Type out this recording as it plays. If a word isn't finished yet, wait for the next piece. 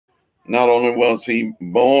Not only was he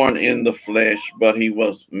born in the flesh, but he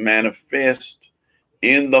was manifest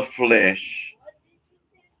in the flesh.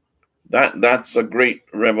 That's a great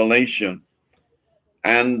revelation.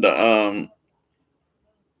 And the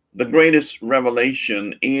greatest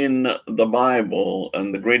revelation in the Bible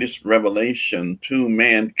and the greatest revelation to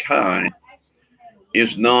mankind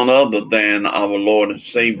is none other than our Lord and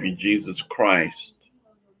Savior, Jesus Christ.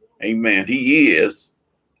 Amen. He is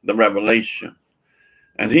the revelation.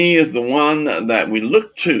 And he is the one that we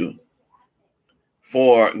look to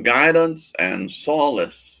for guidance and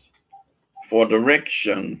solace, for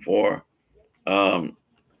direction, for the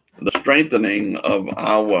strengthening of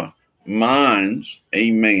our minds.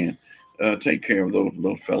 Amen. Take care of those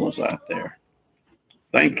little fellas out there.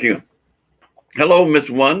 Thank you. Hello, Miss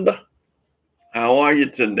Wanda. How are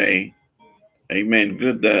you today? Amen.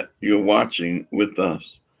 Good that you're watching with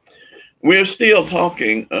us. We're still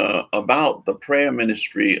talking about the prayer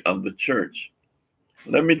ministry of the church.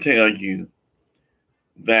 Let me tell you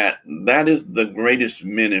that is the greatest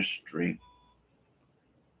ministry.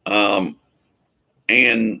 And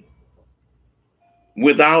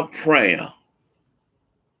without prayer,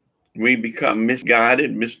 we become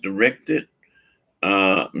misguided, misdirected,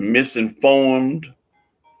 misinformed,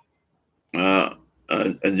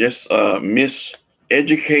 just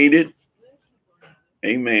miseducated.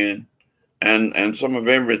 Amen. And some of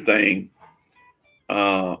everything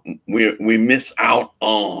we miss out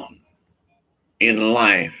on in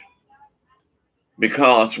life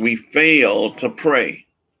because we fail to pray.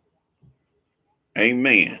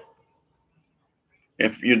 Amen.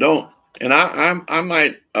 If you don't, and I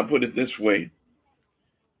might put it this way: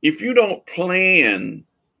 if you don't plan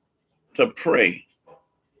to pray,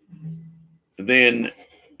 then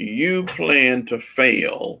you plan to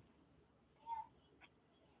fail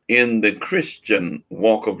in the Christian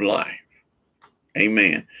walk of life.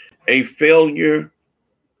 Amen. A failure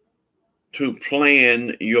to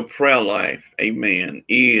plan your prayer life, amen,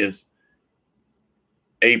 is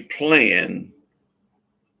a plan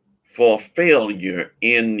for failure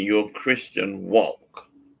in your Christian walk.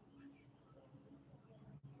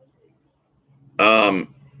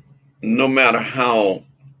 No matter how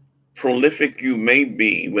prolific you may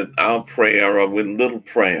be without prayer or with little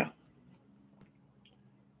prayer,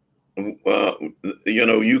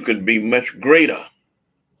 you could be much greater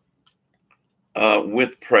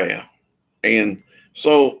with prayer. And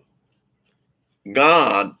so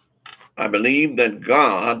God, I believe that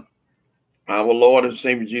God, our Lord and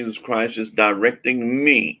Savior Jesus Christ, is directing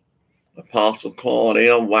me, Apostle Claude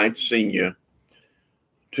L. White Sr.,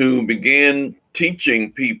 to begin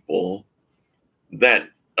teaching people that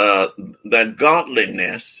that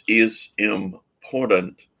godliness is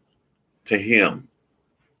important to him.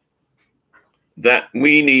 That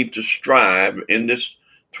we need to strive in this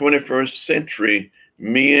 21st century.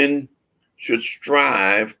 Men should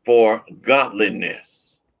strive for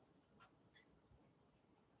godliness.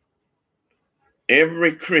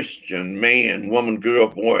 Every Christian man, woman, girl,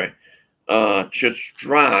 boy should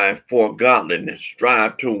strive for godliness,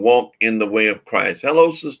 strive to walk in the way of Christ.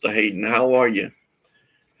 Hello, Sister Hayden. How are you?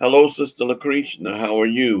 Hello, Sister Lucretia. How are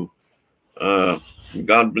you?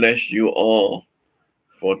 God bless you all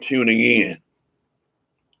for tuning in.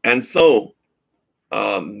 And so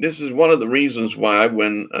this is one of the reasons why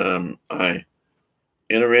when I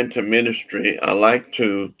enter into ministry, I like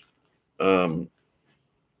to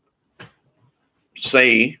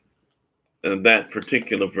say that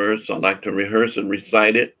particular verse. I like to rehearse and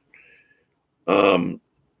recite it in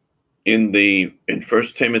 1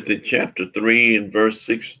 Timothy chapter 3 and verse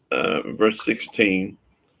 16.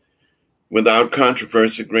 Without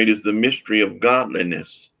controversy, great is the mystery of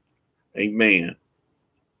godliness. Amen.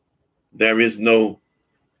 There is no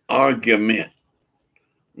argument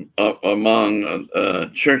among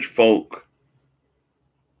church folk.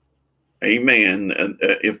 Amen.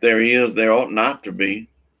 If there is, there ought not to be.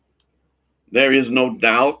 There is no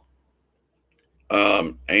doubt,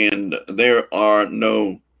 and there are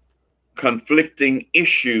no conflicting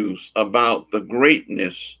issues about the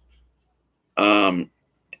greatness of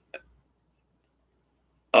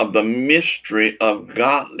the mystery of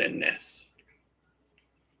godliness.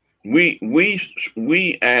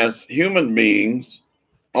 We as human beings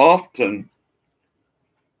often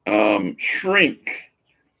shrink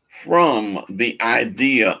from the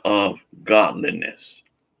idea of godliness.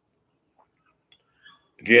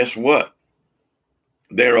 Guess what?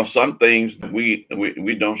 There are some things that we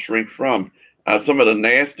don't shrink from. Some of the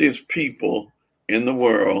nastiest people in the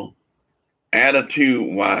world,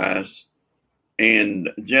 attitude-wise,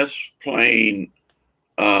 and just plain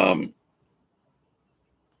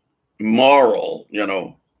moral,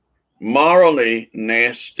 morally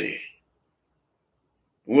nasty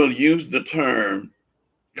will use the term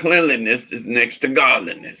cleanliness is next to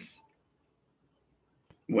godliness.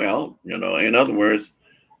 Well, in other words,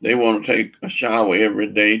 they want to take a shower every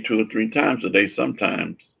day, 2 or 3 times a day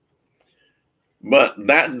sometimes. But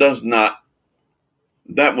that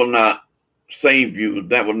will not save you.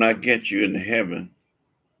 That will not get you into heaven.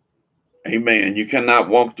 Amen. You cannot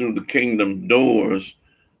walk through the kingdom doors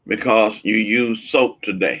because you use soap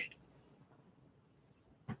today,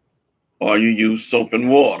 or you use soap and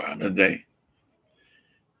water today.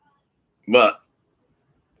 But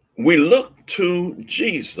we look to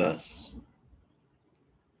Jesus,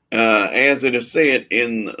 as it is said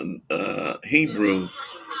in Hebrews.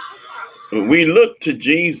 We look to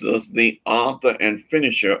Jesus, the author and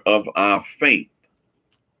finisher of our faith.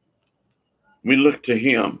 We look to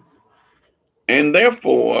him. And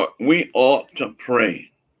therefore, we ought to pray.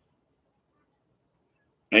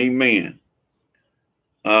 Amen.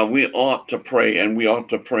 We ought to pray, and we ought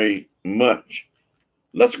to pray much.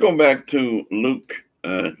 Let's go back to Luke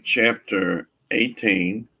chapter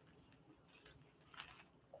 18.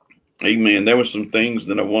 Amen. There were some things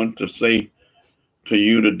that I want to say to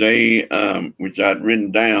you today, which I'd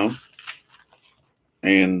written down.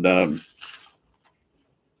 And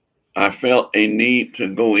I felt a need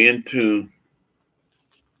to go into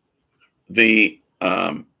the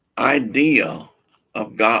idea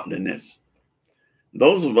of godliness.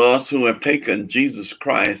 Those of us who have taken Jesus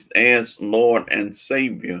Christ as Lord and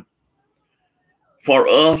Savior, for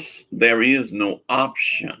us, there is no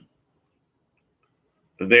option.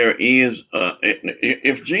 There is,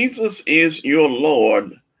 if Jesus is your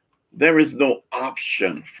Lord, there is no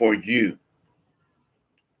option for you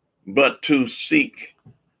but to seek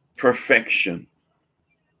perfection.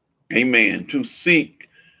 Amen. To seek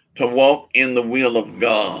to walk in the will of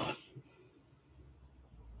God.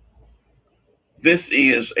 This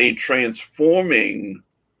is a transforming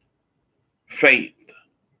faith.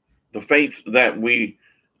 The faith that we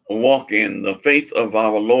walk in, the faith of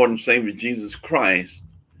our Lord and Savior Jesus Christ,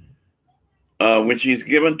 which he's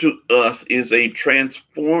given to us, is a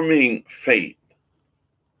transforming faith.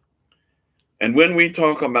 And when we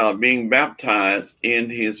talk about being baptized in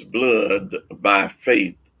his blood by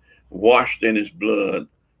faith, washed in his blood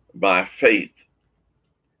by faith,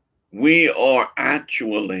 we are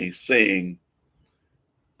actually saying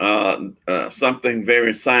something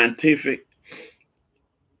very scientific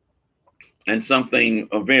and something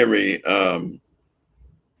very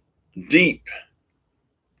deep,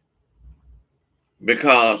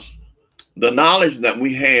 because the knowledge that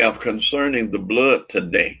we have concerning the blood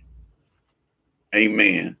today,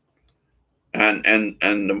 amen,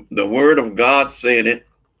 and the word of God said it,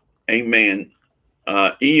 amen,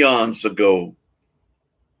 eons ago,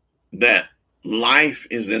 that life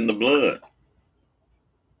is in the blood.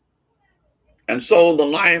 And so the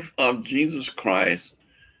life of Jesus Christ,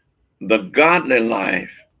 the godly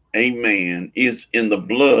life, amen, is in the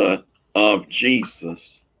blood of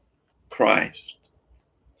Jesus Christ.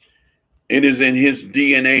 It is in his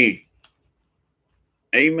DNA.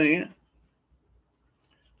 Amen.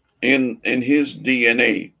 In his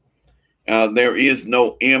DNA, there is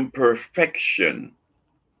no imperfection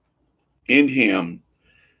in him.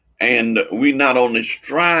 And we not only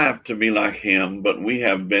strive to be like him, but we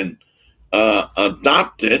have been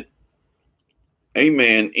adopted,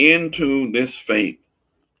 amen, into this faith.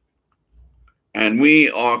 And we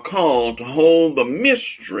are called to hold the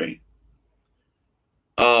mystery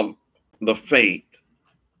of the faith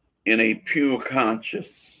in a pure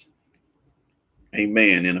conscience.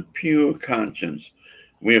 Amen. In a pure conscience,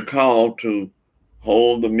 we are called to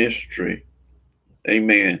hold the mystery.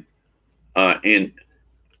 Amen. And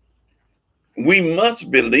we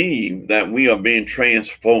must believe that we are being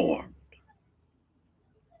transformed.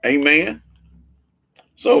 Amen.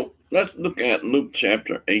 So let's look at Luke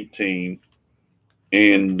chapter 18.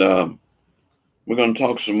 And we're going to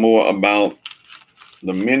talk some more about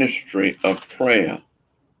the ministry of prayer.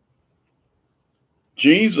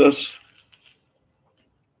 Jesus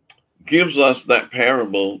gives us that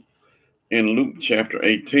parable in Luke chapter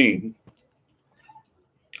 18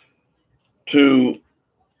 to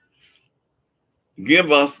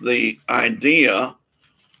give us the idea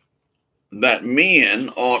that men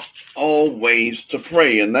ought always to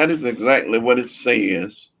pray. And that is exactly what it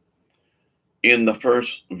says in the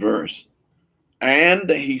first verse. And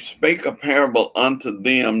he spake a parable unto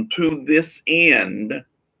them to this end,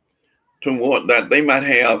 toward that they might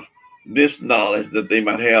have this knowledge, that they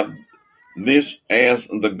might have this as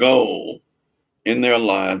the goal in their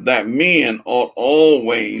life, that men ought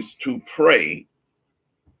always to pray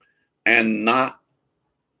and not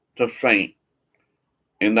to faint.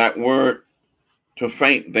 And that word to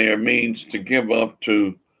faint there means to give up,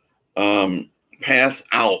 to pass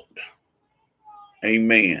out.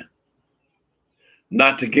 Amen.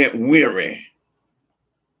 Not to get weary.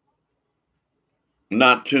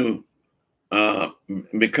 Not to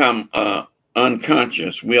become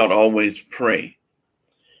unconscious. We ought to always pray.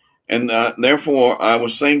 And therefore, I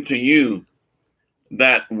was saying to you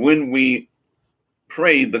that when we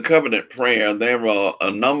pray the covenant prayer, there are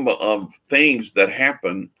a number of things that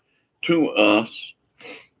happen to us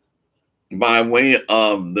by way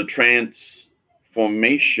of the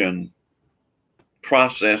transformation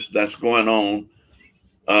process that's going on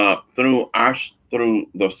through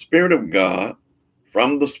the Spirit of God,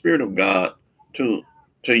 from the Spirit of God to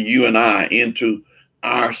you and I, into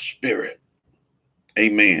our spirit.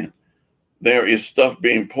 Amen. There is stuff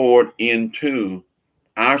being poured into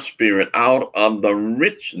our spirit out of the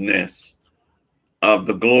richness of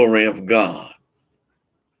the glory of God.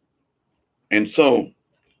 And so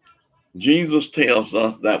Jesus tells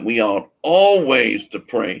us that we ought always to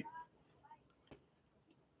pray.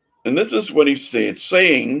 And this is what he said,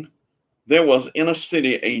 saying, there was in a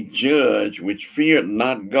city a judge which feared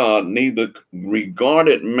not God, neither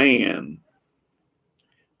regarded man.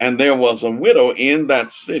 And there was a widow in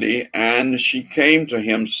that city, and she came to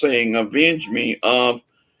him, saying, avenge me of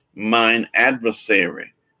mine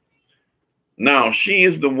adversary. Now, she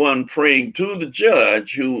is the one praying to the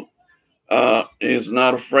judge, who is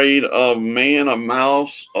not afraid of man, a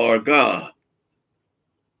mouse, or God.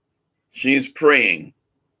 She's praying.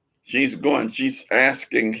 She's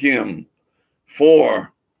asking him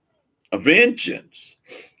for a vengeance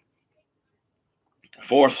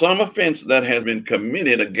for some offense that has been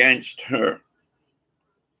committed against her.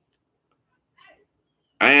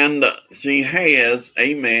 And she has,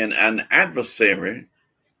 amen, an adversary.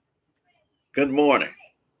 Good morning.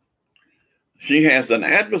 She has an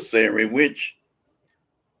adversary which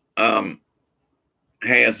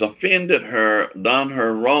has offended her, done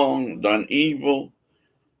her wrong, done evil,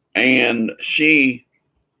 and she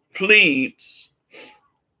pleads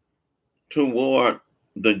toward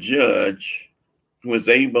the judge, who is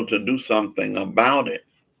able to do something about it.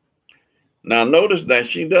 Now, notice that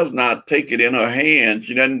she does not take it in her hand.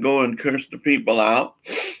 She doesn't go and curse the people out.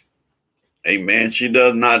 Amen. She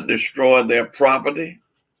does not destroy their property,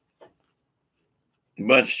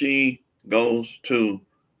 but she goes to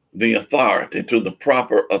the authority, to the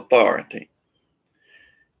proper authority.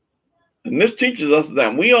 And this teaches us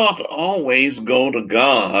that we ought to always go to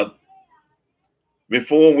God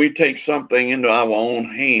before we take something into our own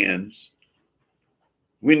hands.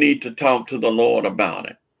 We need to talk to the Lord about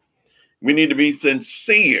it. We need to be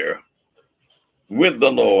sincere with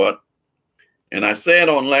the Lord. And I said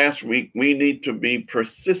on last week, we need to be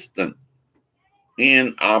persistent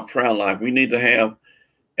in our prayer life. We need to have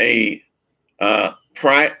a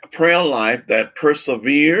prayer life that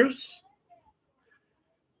perseveres,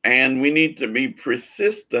 and we need to be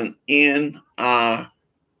persistent in our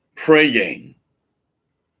praying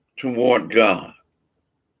toward God.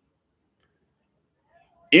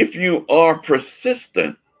 If you are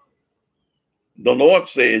persistent, the Lord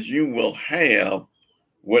says you will have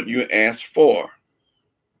what you ask for.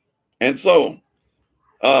 And so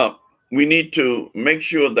we need to make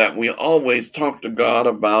sure that we always talk to God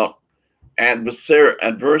about adversarial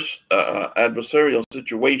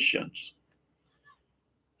situations.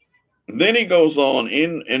 Then he goes on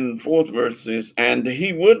in fourth verses, and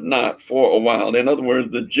he would not for a while. In other words,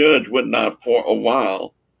 the judge would not for a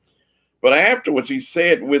while. But afterwards he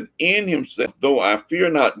said within himself, though I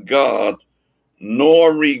fear not God,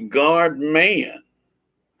 nor regard man,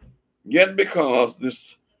 yet because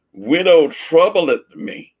this widow troubleth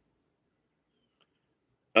me.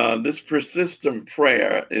 This persistent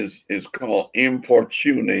prayer is called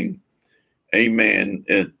importuning. Amen.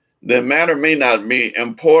 The matter may not be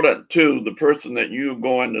important to the person that you're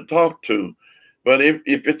going to talk to, but if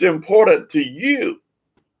it's important to you,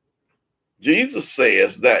 Jesus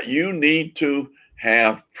says that you need to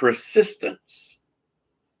have persistence.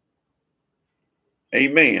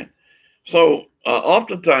 Amen. So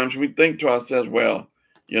oftentimes we think to ourselves, well,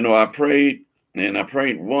 I prayed and I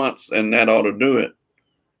prayed once and that ought to do it.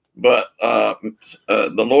 But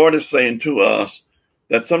the Lord is saying to us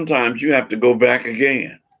that sometimes you have to go back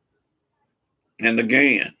again and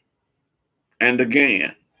again and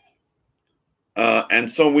again. And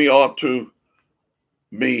so we ought to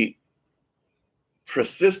be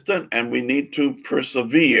persistent, and we need to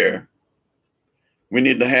persevere. We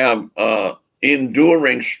need to have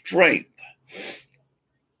enduring strength.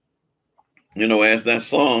 As that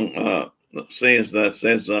song says,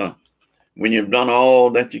 when you've done all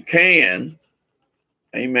that you can,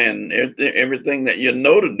 amen, everything that you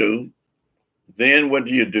know to do, then what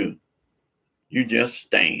do? You just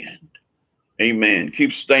stand. Amen.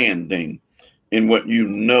 Keep standing in what you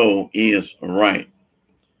know is right.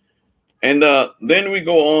 And then we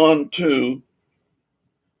go on to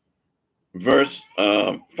verse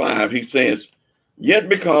 5. He says, "Yet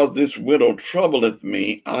because this widow troubleth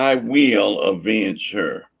me, I will avenge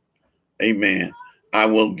her." Amen. I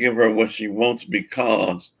will give her what she wants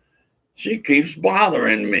because she keeps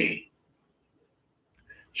bothering me.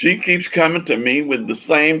 She keeps coming to me with the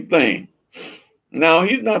same thing. Now,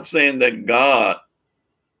 he's not saying that God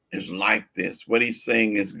is like this. What he's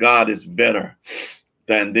saying is God is better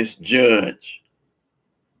than this judge.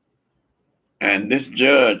 And this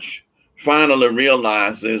judge finally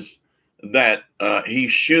realizes that he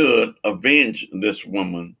should avenge this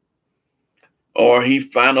woman, or he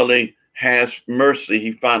finally has mercy.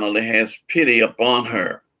 He finally has pity upon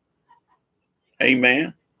her.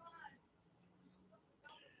 Amen.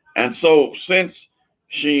 And so since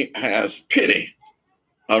she has pity,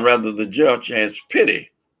 or rather the judge has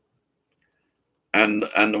pity, and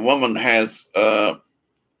the woman has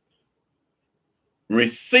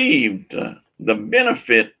received the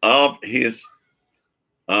benefit of his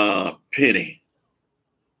pity,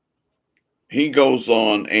 he goes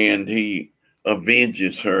on and he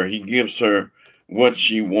avenges her. He gives her what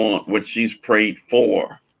she wants, what she's prayed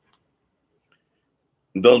for.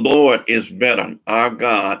 The Lord is better. Our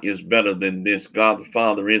God is better than this. God the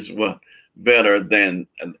Father is what? Better than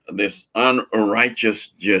this unrighteous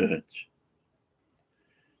judge.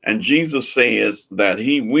 And Jesus says that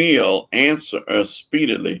he will answer us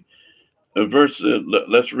speedily.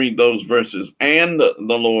 Let's read those verses. And the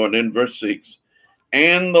Lord, in verse 6,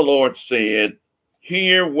 and the Lord said,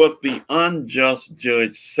 "Hear what the unjust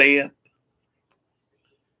judge saith,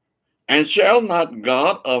 and shall not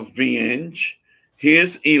God avenge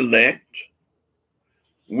his elect,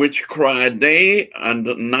 which cry day and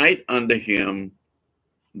night unto him,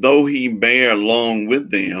 though he bear long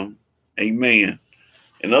with them?" Amen.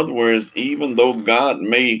 In other words, even though God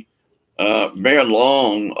may bear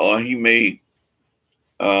long, or he may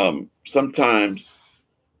sometimes,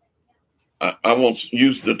 I won't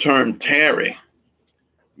use the term tarry,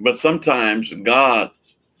 but sometimes God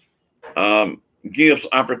gives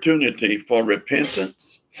opportunity for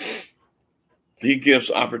repentance. He gives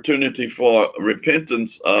opportunity for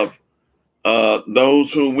repentance of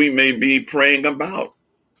those who we may be praying about.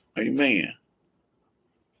 Amen.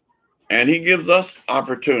 And he gives us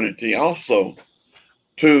opportunity also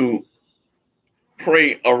to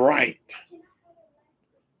pray aright,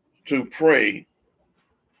 to pray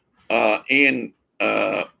in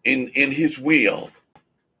his will,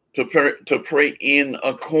 to pray in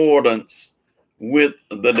accordance with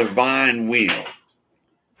the divine will.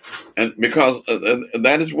 And because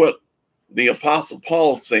that is what the Apostle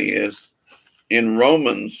Paul says in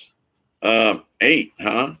Romans 8,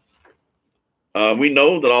 we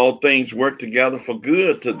know that all things work together for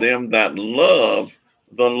good to them that love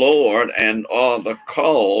the Lord and are the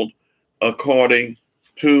called according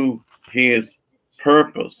to his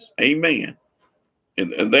purpose. Amen.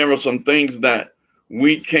 And there are some things that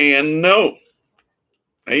we can know.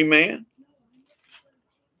 Amen.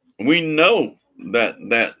 We know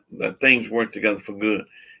that things work together for good.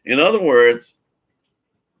 In other words,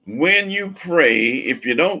 when you pray, if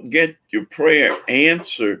you don't get your prayer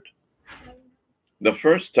answered the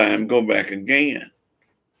first time, go back again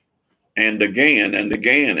and again and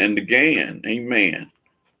again and again. Amen.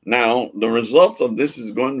 Now, the results of this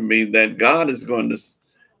is going to be that God is going to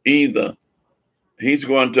he's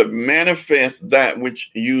going to manifest that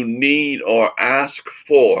which you need or ask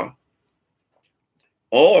for,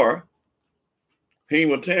 or he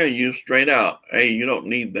will tell you straight out, hey, you don't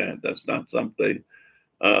need that. That's not something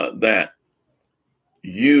that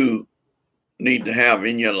you need to have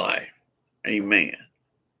in your life. Amen.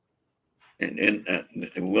 And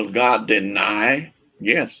will God deny?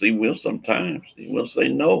 Yes, he will sometimes. He will say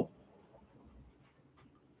no.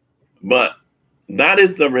 But that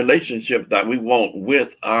is the relationship that we want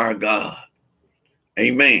with our God.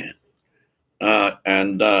 Amen.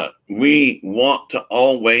 And we want to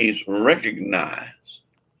always recognize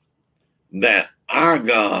that our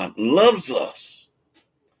God loves us,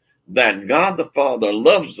 that God the Father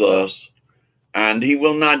loves us, and he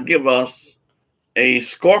will not give us a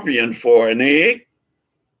scorpion for an egg.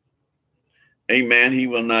 Amen. He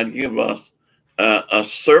will not give us a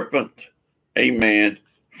serpent, amen,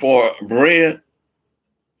 for bread.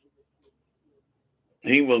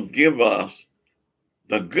 He will give us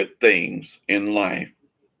the good things in life.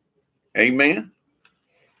 Amen.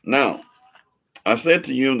 Now, I said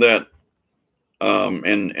to you that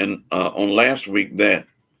on last week that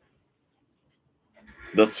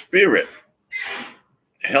the Spirit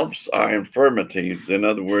helps our infirmities. In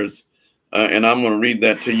other words, and I'm going to read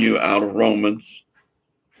that to you out of Romans.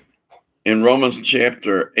 In Romans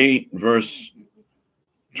chapter 8, verse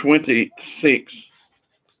 26,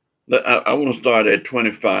 I want to start at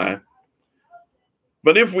 25.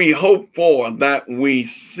 But if we hope for that we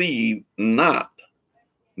see not,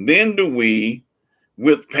 then do we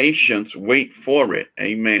with patience wait for it.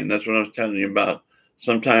 Amen. That's what I was telling you about.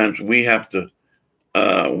 Sometimes we have to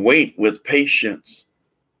wait with patience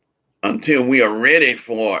until we are ready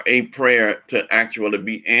for a prayer to actually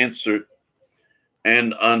be answered,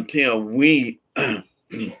 and until we,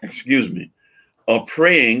 excuse me, are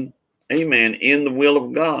praying, amen, in the will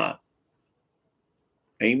of God.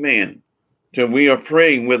 Amen. Till we are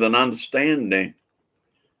praying with an understanding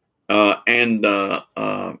and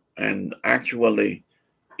actually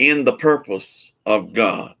in the purpose of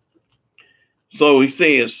God. So he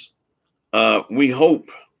says, we hope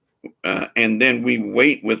and then we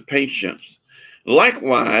wait with patience.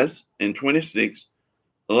 Likewise, in 26,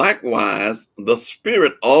 likewise, the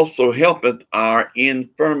Spirit also helpeth our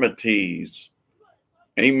infirmities.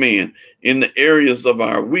 Amen. In the areas of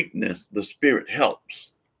our weakness, the Spirit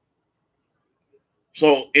helps.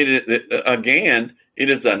 So again, it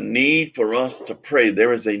is a need for us to pray.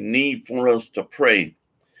 There is a need for us to pray.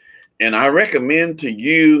 And I recommend to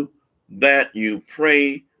you that you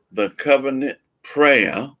pray the covenant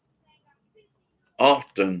prayer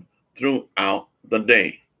often throughout the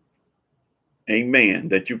day. Amen.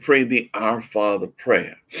 That you pray the Our Father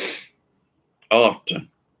prayer often.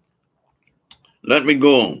 Let me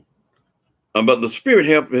go on. But the Spirit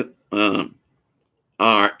helpeth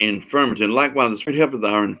our infirmity. And likewise, the Spirit helpeth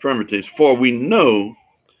our infirmities, for we know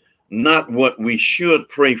not what we should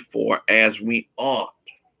pray for as we ought.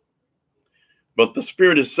 But the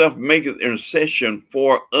Spirit itself maketh intercession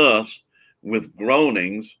for us with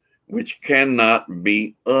groanings which cannot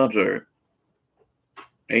be uttered.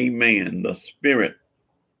 Amen. The Spirit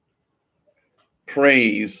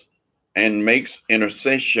prays and makes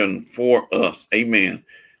intercession for us. Amen.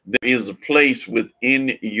 There is a place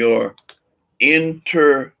within your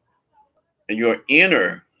inner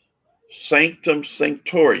sanctum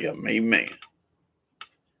sanctorium. Amen.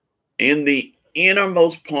 In the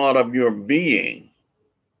innermost part of your being,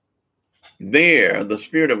 there the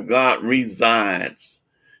Spirit of God resides,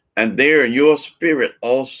 and there your spirit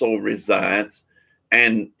also resides,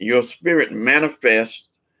 and your spirit manifests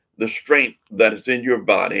the strength that is in your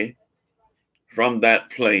body from that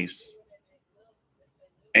place.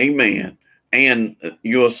 Amen. And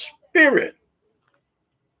your spirit,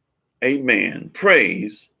 amen,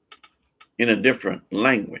 prays in a different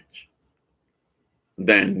language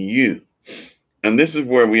than you. And this is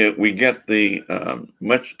where we get the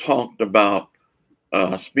much talked about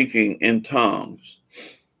speaking in tongues,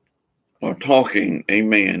 or talking,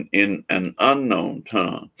 amen, in an unknown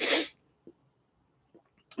tongue.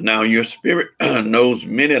 Now, your spirit knows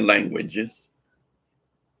many languages,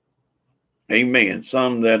 amen,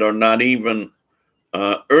 some that are not even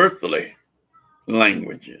earthly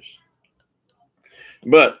languages.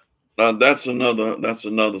 But that's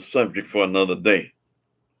another subject for another day.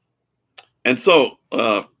 And so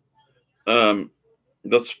the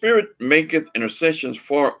Spirit maketh intercessions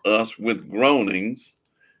for us with groanings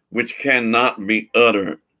which cannot be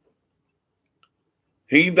uttered.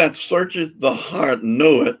 He that searcheth the heart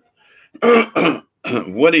knoweth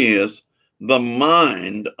what is the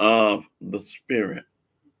mind of the Spirit.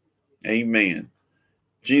 Amen.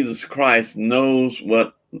 Jesus Christ knows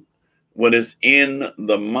what is in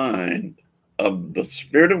the mind of the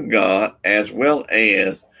Spirit of God, as well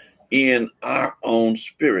as in our own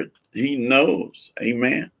spirit. He knows.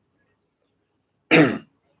 Amen.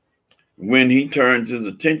 When he turns his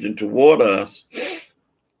attention toward us,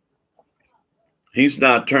 he's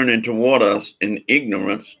not turning toward us in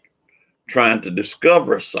ignorance, trying to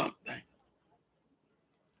discover something.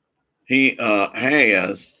 He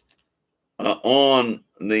has on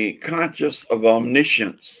the conscious of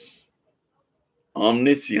omniscience,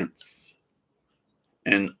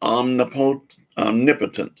 and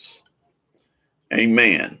omnipotence.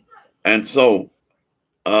 Amen. And so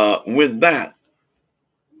with that,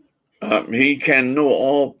 he can know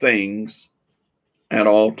all things at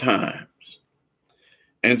all times.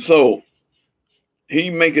 And so he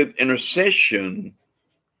maketh intercession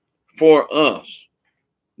for us.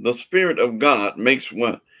 The Spirit of God makes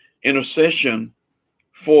what? Intercession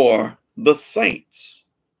for the saints.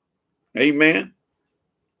 Amen.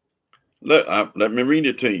 Let me read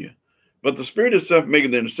it to you. But the Spirit itself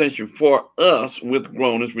maketh intercession for us with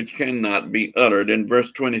groanings which cannot be uttered. In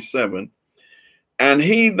verse 27, and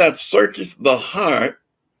he that searcheth the heart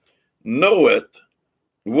knoweth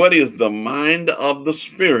what is the mind of the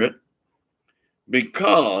Spirit,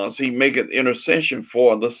 because he maketh intercession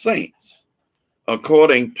for the saints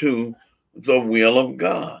according to the will of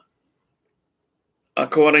God,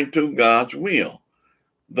 according to God's will.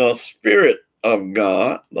 The Spirit of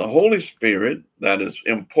God, the Holy Spirit that is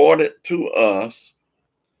imparted to us,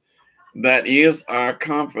 that is our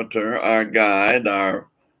comforter, our guide, our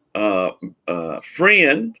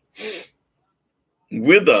friend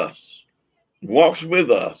with us, walks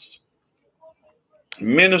with us,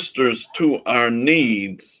 ministers to our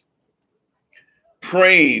needs,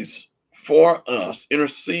 prays for us,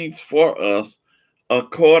 intercedes for us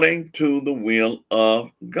according to the will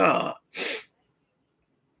of God.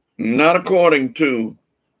 Not according to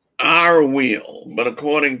our will, but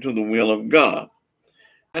according to the will of God.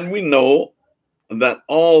 And we know that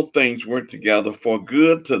all things work together for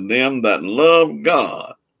good to them that love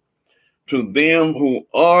God, to them who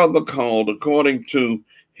are the called according to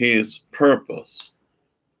his purpose.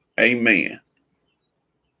 Amen.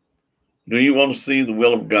 Do you want to see the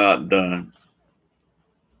will of God done?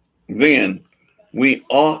 Then we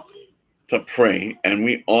ought to pray, and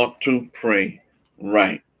we ought to pray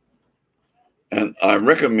right. And I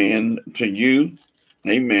recommend to you,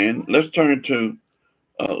 amen, let's turn to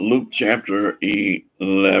Luke chapter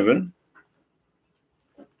 11.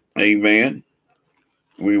 Amen.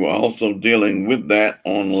 We were also dealing with that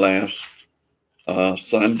on last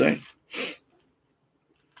Sunday.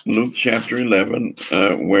 Luke chapter 11,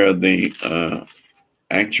 where the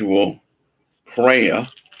actual prayer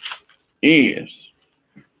is.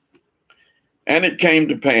 And it came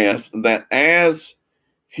to pass that as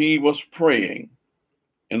he was praying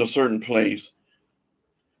in a certain place,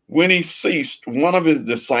 when he ceased, one of his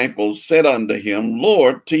disciples said unto him,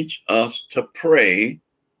 Lord, teach us to pray,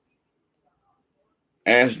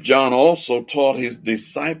 as John also taught his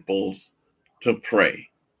disciples to pray.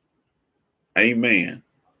 Amen.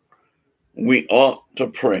 We ought to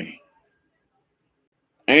pray.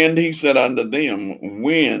 And he said unto them,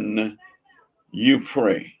 when you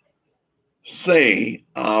pray, say,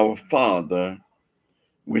 Our Father,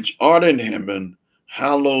 which art in heaven,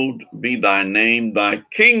 hallowed be thy name, thy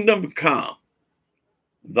kingdom come,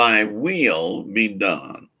 thy will be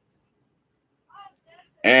done,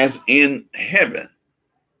 as in heaven,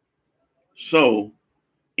 so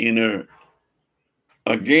in earth.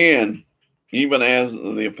 Again, even as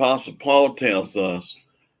the Apostle Paul tells us,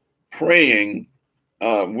 praying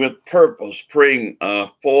with purpose, praying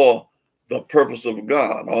for the purpose of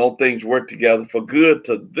God. All things work together for good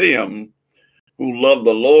to them who love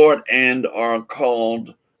the Lord and are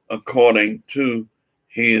called according to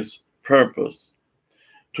his purpose.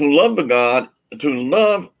 To love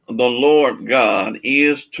the Lord God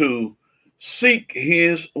is to seek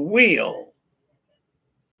his will.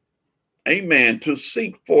 Amen. To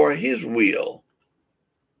seek for his will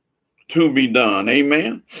to be done.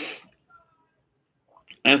 Amen.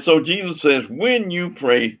 And so Jesus says, when you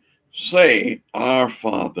pray, say, Our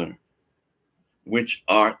Father, which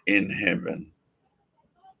art in heaven,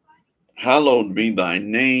 hallowed be thy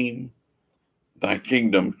name, thy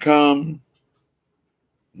kingdom come,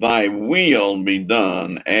 thy will be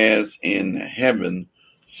done, as in heaven,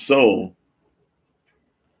 so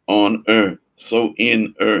on earth, so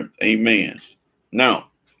in earth. Amen.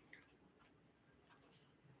 Now,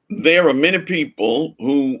 there are many people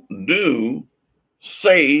who do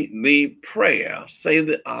say the prayer, say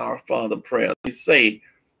the Our Father prayer. They say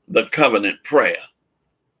the covenant prayer.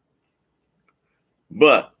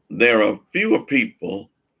 But there are fewer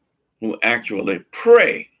people who actually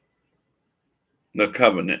pray the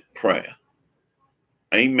covenant prayer.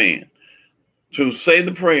 Amen. To say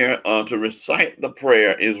the prayer or to recite the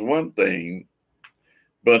prayer is one thing,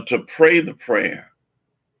 but to pray the prayer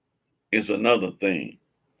is another thing.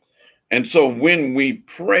 And so when we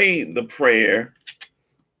pray the prayer,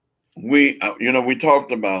 we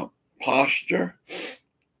talked about posture,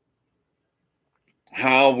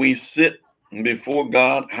 how we sit before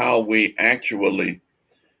God, how we actually,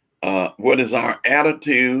 what is our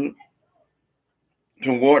attitude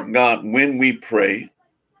toward God when we pray.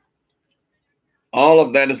 All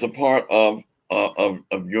of that is a part of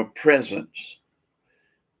your presence.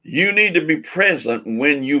 You need to be present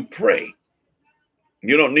when you pray.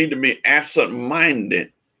 You don't need to be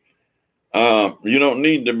absent-minded. You don't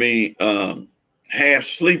need to be half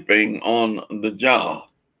sleeping on the job.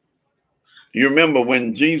 You remember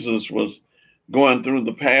when Jesus was going through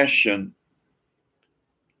the passion,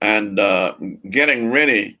 and getting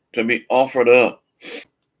ready to be offered up,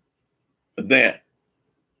 that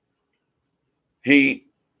he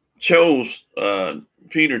chose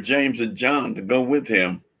Peter, James, and John to go with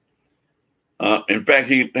him. In fact,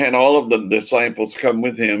 he had all of the disciples come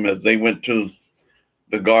with him as they went to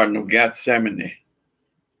the Garden of Gethsemane.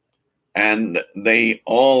 And they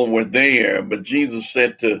all were there, but Jesus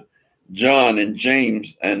said to John and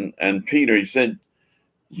James and Peter, he said,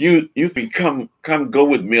 you come go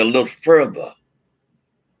with me a little further.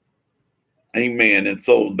 Amen. And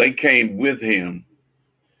so they came with him.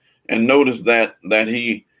 And notice that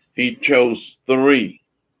he chose three.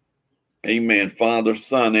 Amen. Father,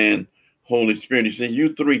 Son, and Holy Spirit. He said,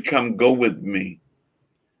 you three come go with me.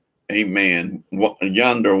 Amen.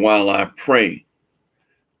 Yonder while I pray.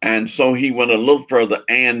 And so he went a little further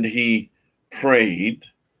and he prayed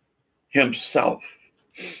himself.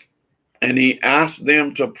 And he asked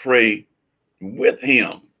them to pray with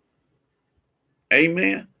him.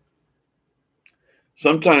 Amen.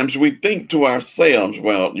 Sometimes we think to ourselves,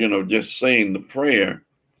 well, just saying the prayer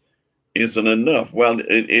isn't enough. Well,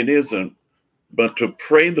 it isn't. But to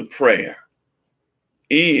pray the prayer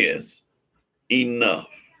is enough.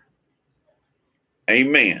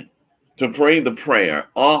 Amen. To pray the prayer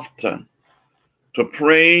often. To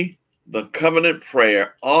pray the covenant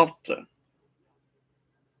prayer often.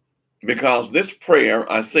 Because this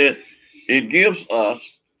prayer, I said, it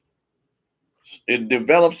develops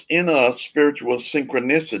in us spiritual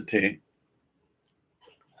synchronicity.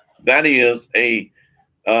 That is a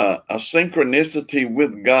synchronicity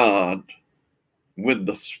with God, with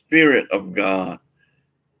the Spirit of God,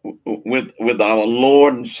 with our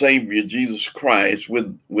Lord and Savior Jesus Christ,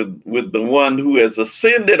 with the one who has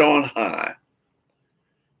ascended on high.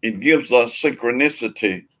 It gives us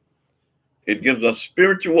synchronicity. It gives us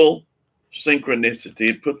spiritual synchronicity.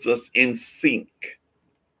 It puts us in sync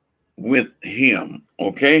with him.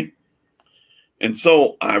 Okay? And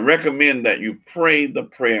so I recommend that you pray the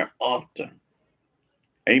prayer often.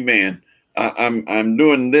 Amen. I'm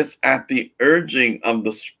doing this at the urging of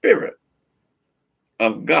the Spirit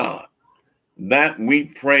of God, that we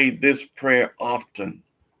pray this prayer often,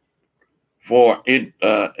 for it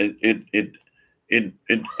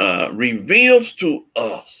reveals to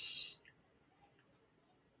us.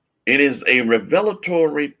 It is a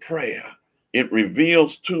revelatory prayer. It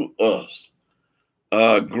reveals to us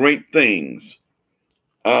great things.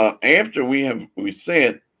 After we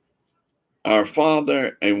said our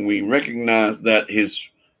Father, and we recognize that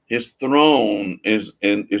his throne is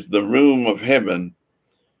the room of heaven,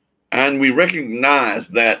 and we recognize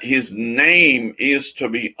that his name is to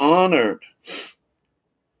be honored.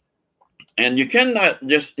 And you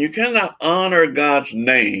cannot honor God's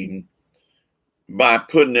name by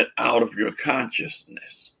putting it out of your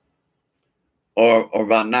consciousness, or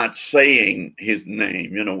by not saying his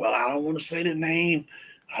name. Well, I don't want to say the name.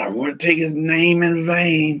 I don't want to take his name in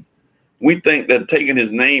vain. We think that taking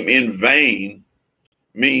his name in vain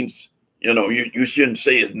means, you shouldn't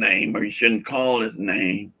say his name, or you shouldn't call his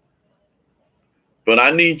name. But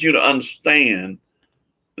I need you to understand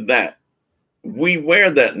that we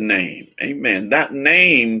wear that name. Amen. That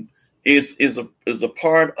name is a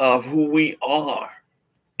part of who we are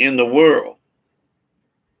in the world.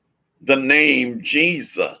 The name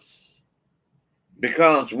Jesus,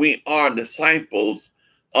 because we are disciples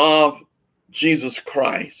of Jesus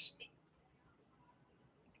Christ,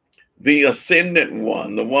 the ascended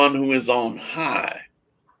one, the one who is on high.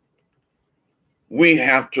 We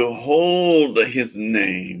have to hold his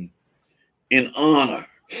name in honor.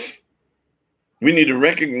 We need to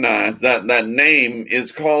recognize that that name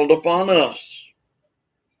is called upon us.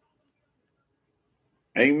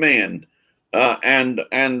 Amen. And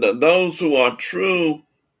those who are true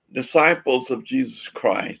disciples of Jesus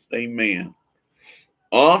Christ, amen,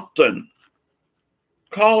 often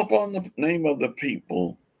call upon the name of the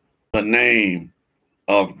people, the name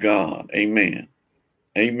of God. Amen.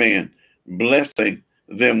 Amen. Blessing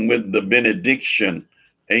them with the benediction.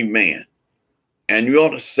 Amen. And you ought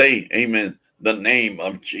to say, amen, the name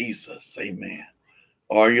of Jesus. Amen.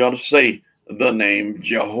 Or you ought to say the name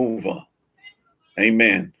Jehovah.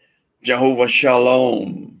 Amen. Jehovah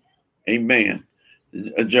Shalom. Amen.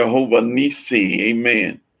 Jehovah Nisi.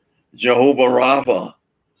 Amen. Jehovah Rapha.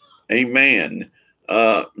 Amen.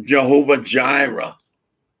 Jehovah Jireh.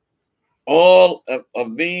 All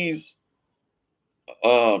of these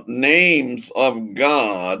names of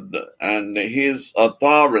God and his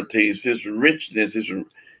authorities, his richness,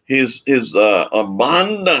 his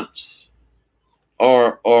abundance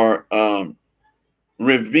are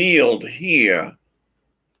revealed here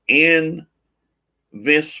in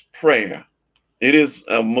this prayer. It is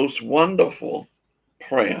a most wonderful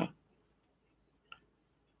prayer.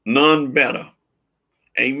 None better.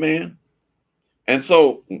 Amen. And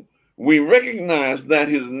so we recognize that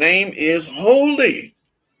his name is holy.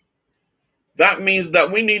 That means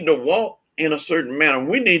that we need to walk in a certain manner.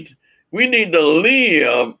 We need to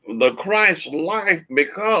live the Christ life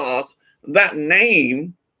because that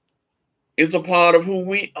name is a part of who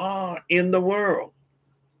we are in the world.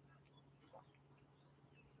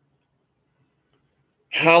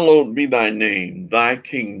 Hallowed be thy name, thy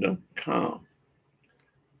kingdom come.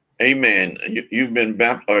 Amen. You've been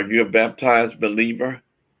baptized, or you're a baptized believer.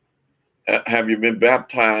 Have you been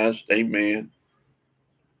baptized? Amen.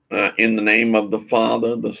 In the name of the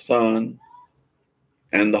Father, the Son,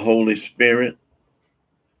 and the Holy Spirit.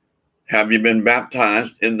 Have you been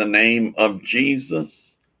baptized in the name of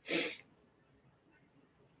Jesus?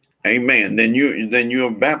 Amen. Then you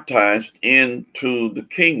are baptized into the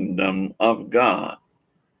kingdom of God.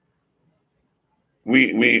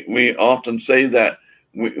 We often say that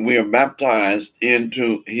we are baptized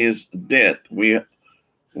into his death. We are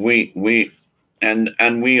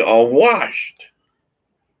washed,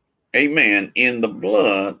 amen, in the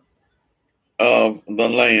blood of the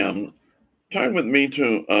Lamb. Turn with me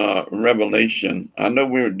to Revelation. I know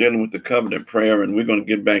we were dealing with the covenant prayer, and we're going to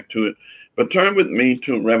get back to it. But turn with me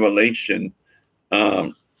to Revelation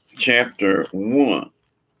chapter 1,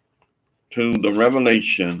 to the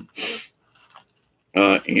Revelation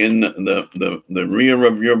in the rear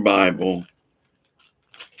of your Bible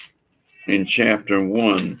in chapter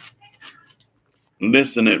 1.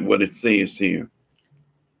 Listen at what it says here.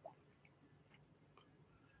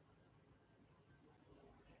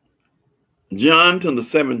 John, to the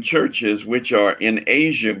 7 churches which are in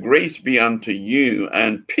Asia, grace be unto you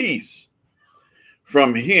and peace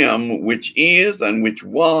from him which is, and which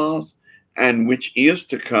was, and which is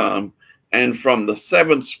to come, and from the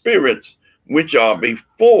 7 spirits which are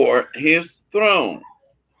before his throne,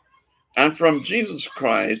 and from Jesus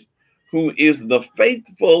Christ, who is the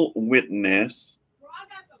faithful witness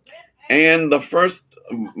and the first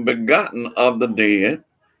begotten of the dead,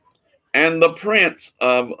 and the prince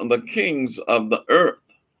of the kings of the earth,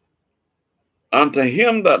 unto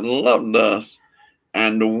him that loved us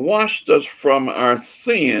and washed us from our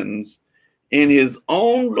sins in his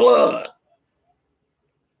own blood,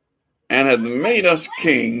 and hath made us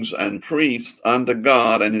kings and priests unto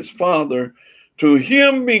God and his Father. To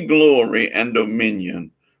him be glory and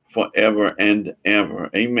dominion forever and ever.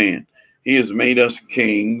 Amen. He has made us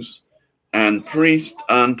kings and priests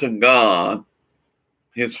unto God,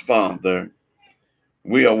 his Father.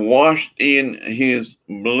 We are washed in his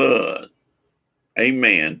blood.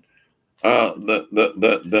 Amen. The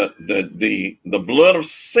blood of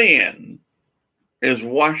sin is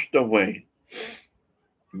washed away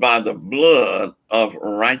by the blood of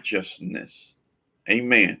righteousness.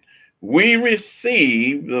 Amen. We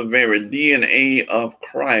receive the very DNA of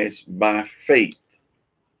Christ by faith.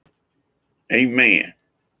 Amen.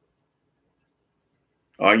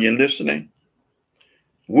 Are you listening?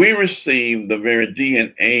 We receive the very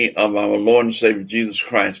DNA of our Lord and Savior Jesus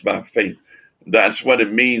Christ by faith. That's what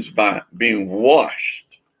it means by being washed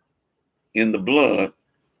in the blood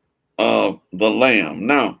of the Lamb.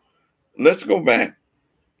 Now, let's go back.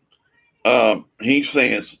 He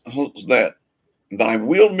says that thy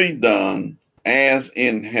will be done as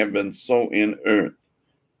in heaven, so in earth.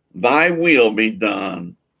 Thy will be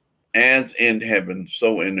done as in heaven,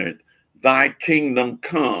 so in earth. Thy kingdom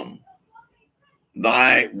come.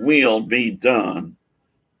 Thy will be done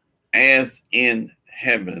as in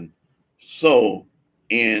heaven, so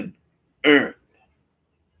in earth.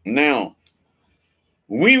 Now,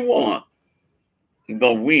 we want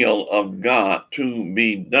the will of God to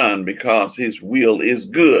be done because his will is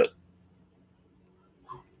good.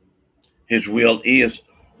 His will is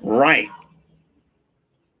right.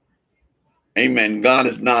 Amen. God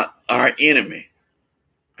is not our enemy.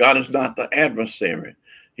 God is not the adversary.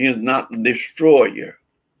 He is not the destroyer.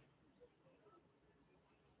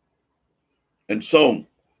 And so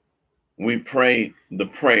we pray the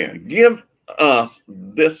prayer. Give us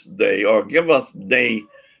this day, or give us day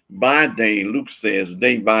by day. Luke says,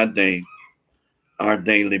 day by day, our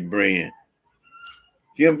daily bread.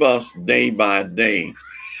 Give us day by day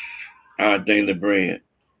our daily bread.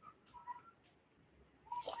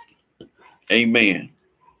 Amen.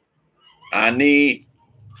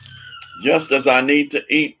 Just as I need to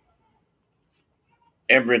eat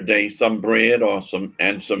every day some bread or some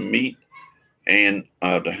meat, and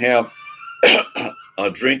to have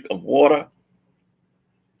a drink of water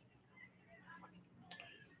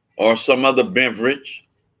or some other beverage,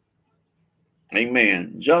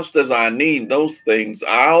 Amen. Just as I need those things,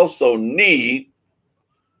 I also need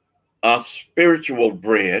a spiritual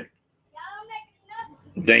bread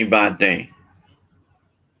day by day.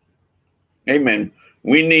 Amen.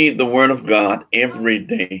 We need the word of God every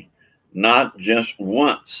day, not just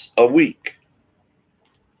once a week.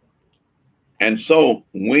 And so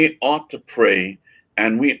we ought to pray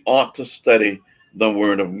and we ought to study the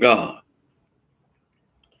word of God.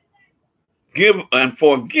 Give and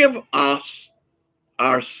forgive us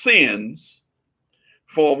our sins,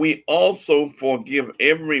 for we also forgive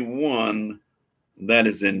everyone that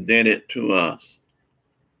is indebted to us.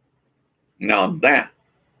 Now that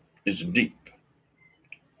is deep.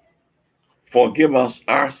 Forgive us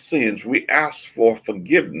our sins. We ask for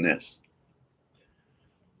forgiveness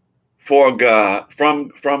for God,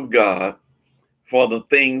 from God, for the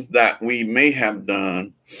things that we may have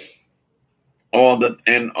done,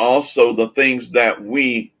 and also the things that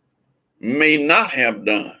we may not have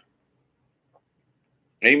done.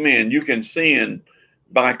 Amen. You can sin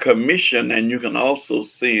by commission and you can also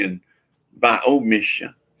sin by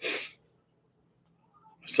omission.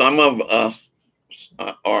 Some of us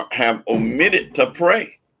have omitted to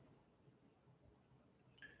pray.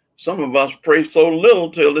 Some of us pray so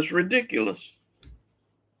little till it's ridiculous.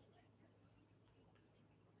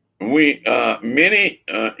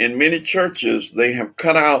 In many churches, they have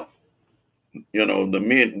cut out, the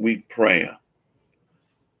midweek prayer.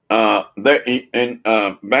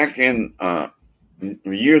 Back in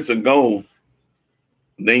years ago,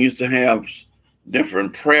 they used to have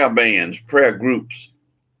different prayer bands, prayer groups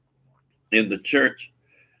in the church,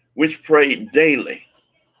 which prayed daily.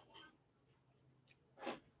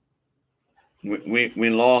 We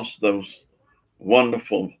lost those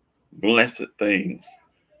wonderful, blessed things.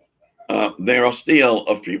 There are still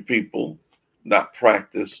a few people that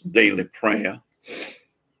practice daily prayer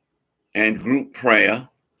and group prayer.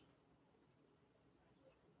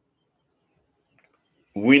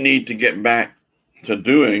 We need to get back to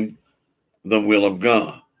doing the will of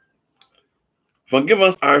God. Forgive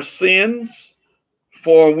us our sins,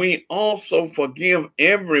 for we also forgive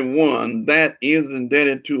everyone that is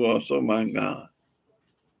indebted to us. Oh my God.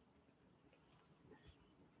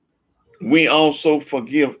 We also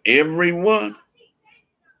forgive everyone.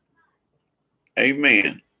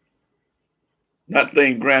 Amen. That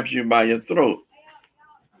thing grabs you by your throat.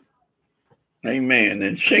 Amen.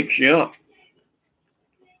 And shakes you up.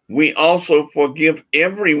 We also forgive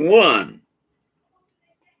everyone.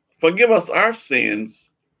 Forgive us our sins.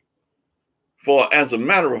 For as a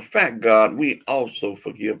matter of fact, God, we also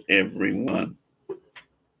forgive everyone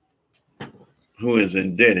who is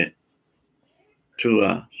indebted to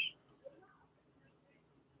us.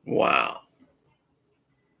 Wow.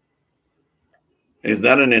 Is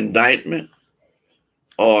that an indictment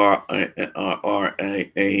or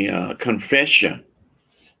a confession?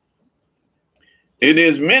 It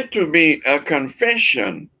is meant to be a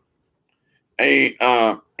confession,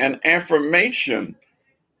 an affirmation,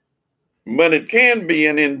 but it can be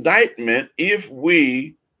an indictment if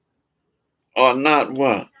we are not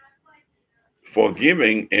what?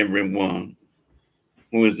 Forgiving everyone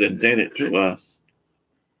who is indebted to us.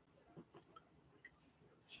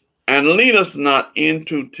 And lead us not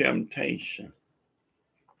into temptation.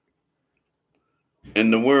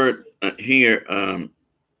 And the word here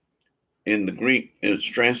in the Greek is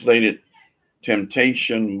translated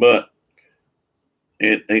temptation, but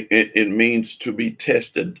it means to be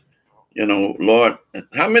tested. Lord,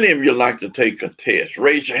 how many of you like to take a test?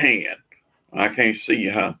 Raise your hand. I can't see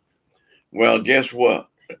you, huh? Well, guess what?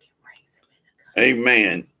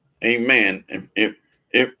 Amen. Amen.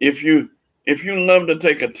 If you love to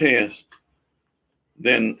take a test,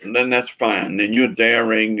 then that's fine. Then you're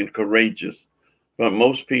daring and courageous. But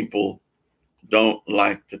most people don't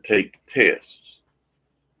like to take tests.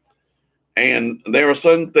 And there are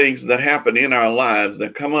certain things that happen in our lives,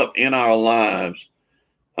 that come up in our lives.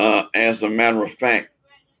 As a matter of fact,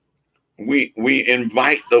 we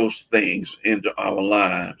invite those things into our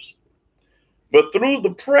lives. But through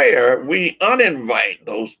the prayer, we uninvite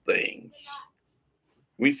those things.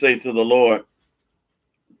 We say to the Lord,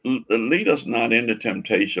 lead us not into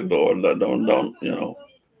temptation, Lord. Don't.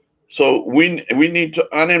 So we need to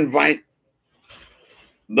uninvite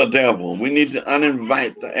the devil. We need to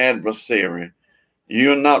uninvite the adversary.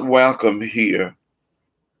 You're not welcome here.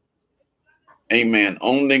 Amen.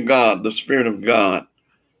 Only God, the Spirit of God.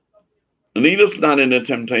 Lead us not into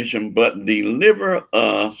temptation, but deliver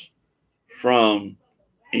us from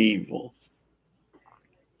evil.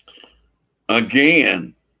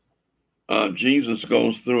 Again, Jesus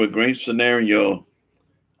goes through a great scenario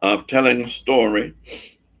of telling a story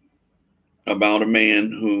about a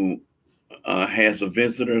man who has a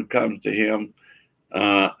visitor who comes to him,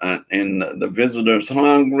 and the visitor's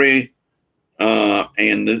hungry,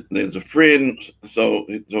 and there's a friend. So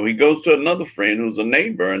he goes to another friend who's a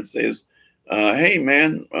neighbor and says, hey,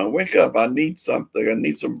 man, wake up. I need something. I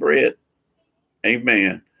need some bread.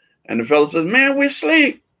 Amen. And the fellow says, man, we're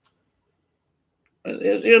asleep.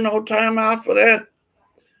 There's no time out for that.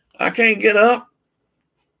 I can't get up.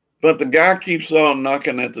 But the guy keeps on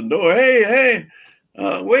knocking at the door. Hey,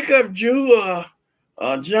 wake up, Jew,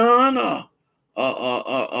 John,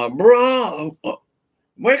 bro,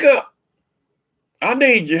 wake up. I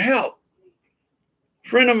need your help. A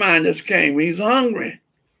friend of mine just came. He's hungry.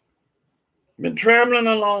 Been traveling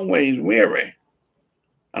a long ways, weary.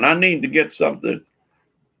 And I need to get something.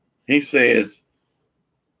 He says,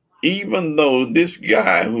 even though this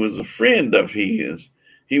guy who is a friend of his,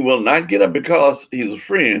 he will not get up because he's a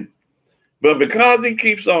friend, but because he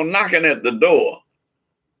keeps on knocking at the door,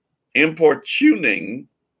 importuning,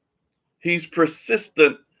 he's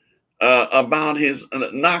persistent about his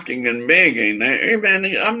knocking and begging. Hey, man,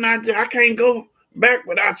 I can't go back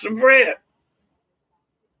without some bread.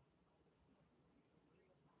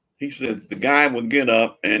 He says the guy will get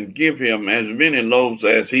up and give him as many loaves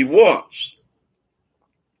as he wants.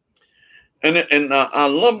 And I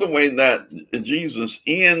love the way that Jesus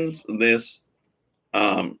ends this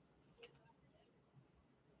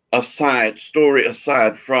aside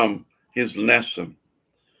from his lesson.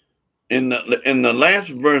 In the last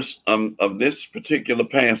verse of this particular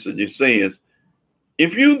passage, it says,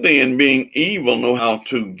 if you then, being evil, know how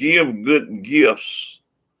to give good gifts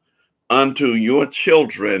unto your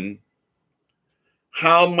children,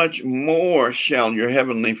 how much more shall your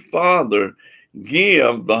heavenly Father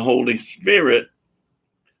give the Holy Spirit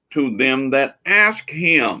to them that ask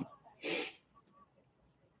him?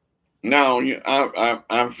 Now,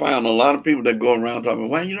 I found a lot of people that go around talking,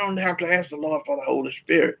 well, you don't have to ask the Lord for the Holy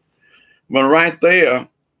Spirit. But right there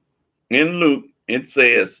in Luke, it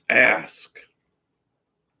says, ask.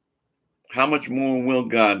 How much more will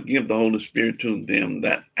God give the Holy Spirit to them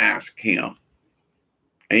that ask him?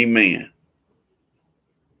 Amen.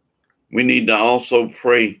 We need to also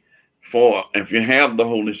pray for, if you have the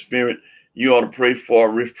Holy Spirit, you ought to pray for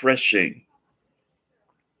refreshing.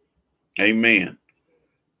 Amen.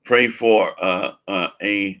 Pray for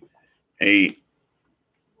a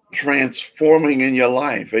transforming in your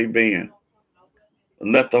life. Amen.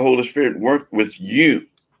 Let the Holy Spirit work with you,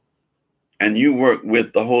 and you work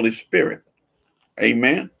with the Holy Spirit.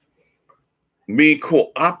 Amen. Be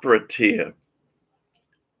cooperative.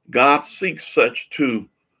 God seeks such to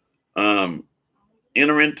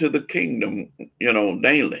enter into the kingdom,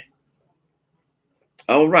 daily.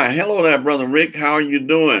 All right. Hello there, Brother Rick. How are you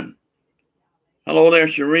doing? Hello there,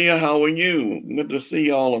 Sharia. How are you? Good to see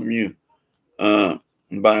all of you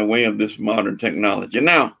by way of this modern technology.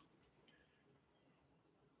 Now,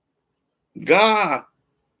 God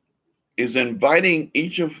is inviting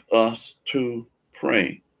each of us to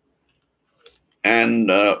pray. And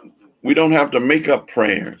we don't have to make up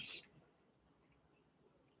prayers.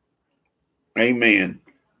 Amen.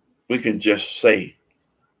 We can just say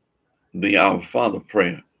the Our Father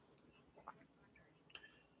prayer.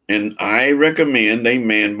 And I recommend,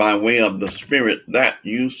 amen, by way of the Spirit, that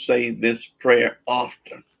you say this prayer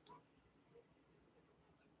often.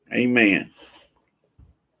 Amen.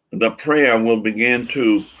 The prayer will begin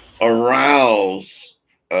to arouse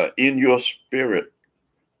in your spirit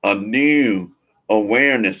a new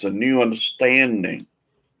awareness, a new understanding.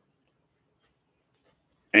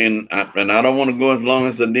 And I don't want to go as long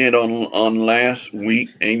as I did on last week.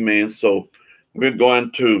 Amen. So we're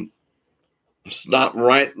going to stop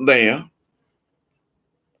right there.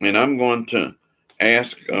 And I'm going to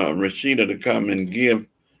ask Rashida to come and give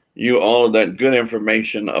you all of that good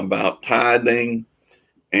information about tithing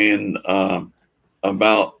and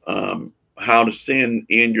about how to send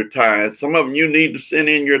in your tithes. Some of you need to send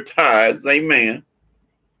in your tithes, amen,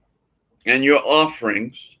 and your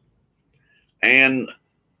offerings. And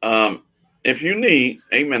if you need,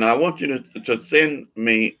 amen, I want you to send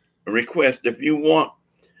me a request. If you want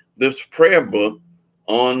this prayer book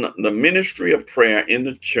on the ministry of prayer in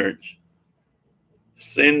the church,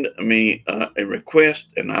 send me a request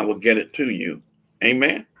and I will get it to you.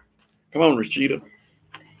 Amen. Come on, Rashida.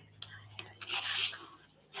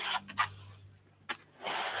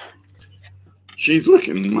 She's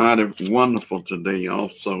looking mighty wonderful today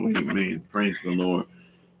also. Amen. Praise the Lord.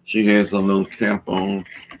 She has a little cap on.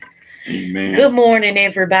 Amen. Good morning,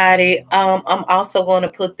 everybody. I'm also going to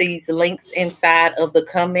put these links inside of the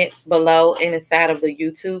comments below and inside of the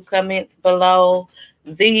YouTube comments below.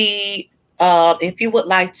 The If you would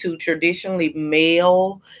like to traditionally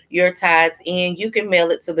mail your tithes in, you can mail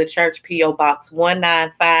it to the church P.O. Box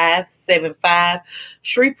 19575,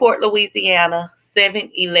 Shreveport, Louisiana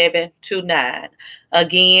 71129.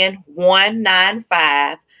 Again,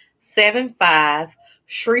 19575,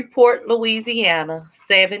 Shreveport, Louisiana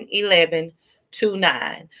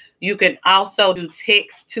 71129. You can also do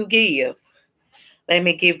text to give. Let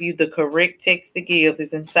me give you the correct text to give.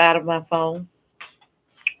 It's inside of my phone.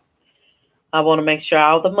 I want to make sure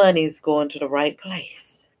all the money is going to the right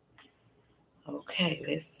place. Okay,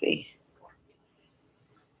 let's see.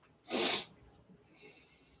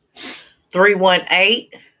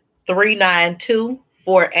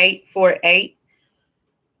 318-392-4848.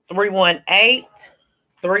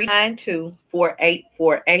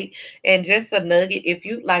 318-392-4848. And just a nugget, if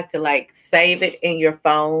you'd like to save it in your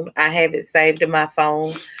phone, I have it saved in my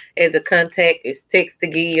phone as a contact. It's text to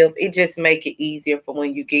give. It just make it easier for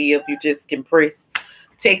when you give. You just can press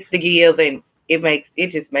text to give, and it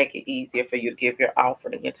just make it easier for you to give your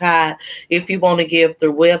offering and your tithe. If you want to give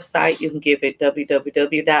through website, you can give it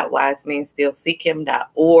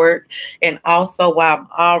www.wisemenstillseekhim.org. And also, while I'm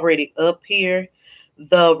already up here,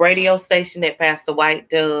 the radio station that Pastor White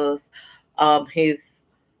does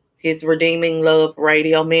his Redeeming Love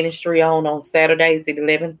radio ministry on Saturdays at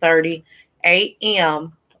 11:30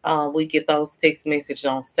 a.m. We get those text messages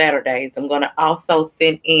on Saturdays. I'm going to also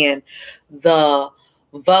send in the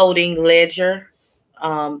voting ledger.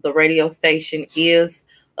 The radio station is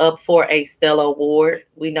up for a Stellar Award.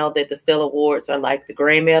 We know that the Stellar Awards are like the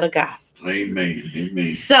Grammy of the gospel. Amen.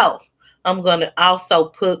 Amen. So I'm going to also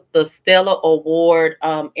put the Stellar Award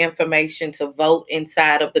information to vote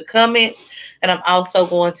inside of the comments. And I'm also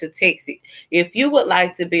going to text it. If you would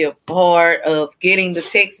like to be a part of getting the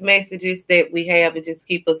text messages that we have, it just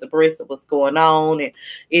keep us abreast of what's going on. And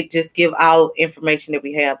it just give all information that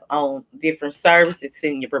we have on different services.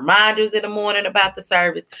 Send your reminders in the morning about the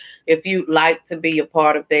service. If you'd like to be a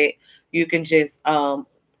part of that, you can just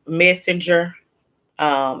messenger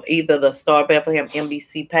either the Star Bethlehem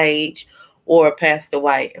MBC page or Pastor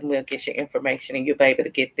White, and we'll get your information, and you'll be able to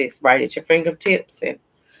get this right at your fingertips and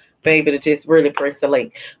be able to just really press the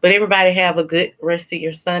link. But everybody have a good rest of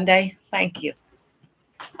your Sunday. Thank you.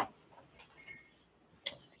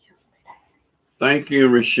 Thank you,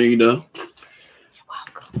 Rashida. You're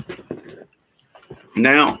welcome.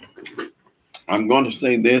 Now, I'm going to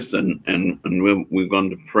say this, and we're going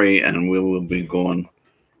to pray, and we will be going.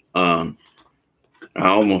 I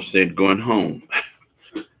almost said going home.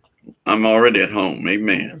 I'm already at home.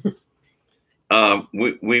 Amen. You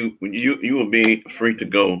will be free to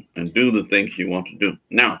go and do the things you want to do.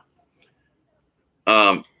 Now,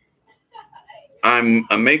 I'm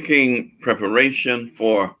making preparation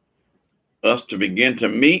for us to begin to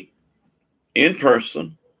meet in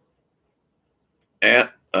person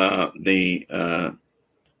at the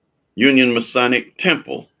Union Masonic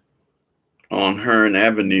Temple on Hearn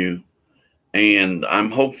Avenue. And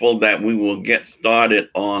I'm hopeful that we will get started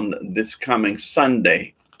on this coming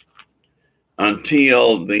Sunday.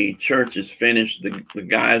 Until the church is finished, the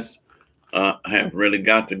guys have really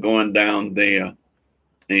got to going down there,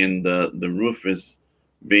 and the roof is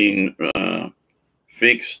being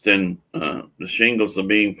fixed, and the shingles are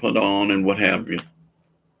being put on, and what have you.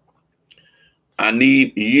 I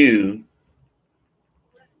need you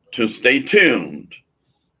to stay tuned,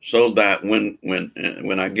 so that when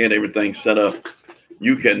I get everything set up,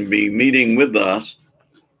 you can be meeting with us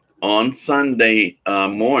on Sunday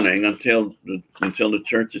morning until the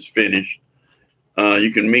church is finished.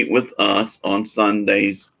 You can meet with us on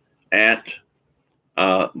Sundays at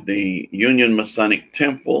the Union Masonic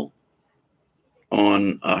Temple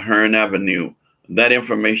on Hearn Avenue. That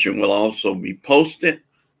information will also be posted.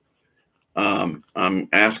 I'm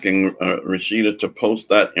asking Rashida to post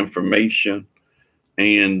that information.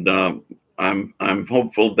 And I'm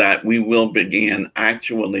hopeful that we will begin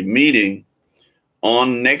actually meeting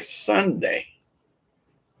on next Sunday.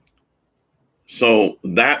 So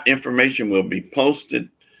that information will be posted,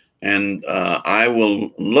 and I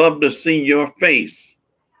will love to see your face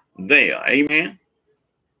there. Amen.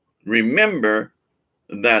 Remember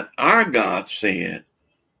that our God said,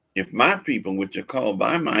 if my people, which are called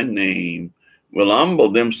by my name, will humble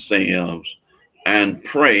themselves and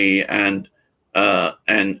pray and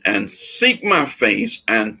seek my face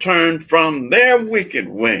and turn from their wicked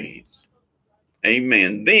ways,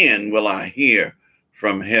 amen, then will I hear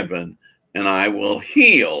from heaven and I will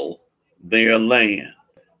heal their land.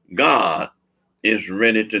 God is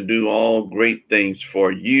ready to do all great things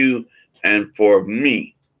for you and for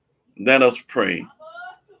me. Let us pray.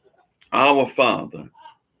 Our Father,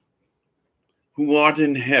 who art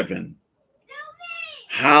in heaven,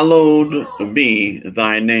 hallowed be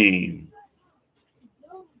thy name.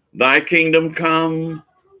 Thy kingdom come,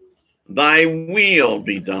 thy will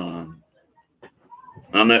be done,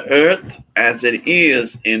 on the earth as it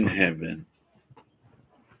is in heaven.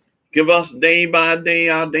 Give us day by day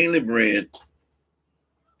our daily bread,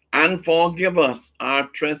 and forgive us our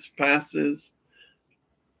trespasses.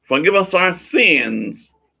 Forgive us our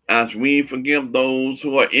sins as we forgive those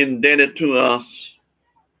who are indebted to us.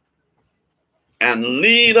 And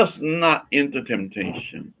lead us not into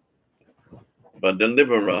temptation, but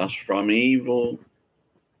deliver us from evil.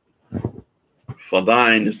 For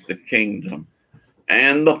thine is the kingdom,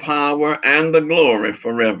 and the power, and the glory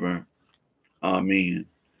forever. Amen.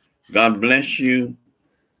 God bless you,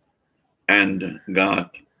 and God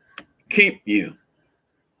keep you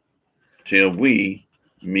till we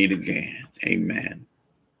meet again. Amen.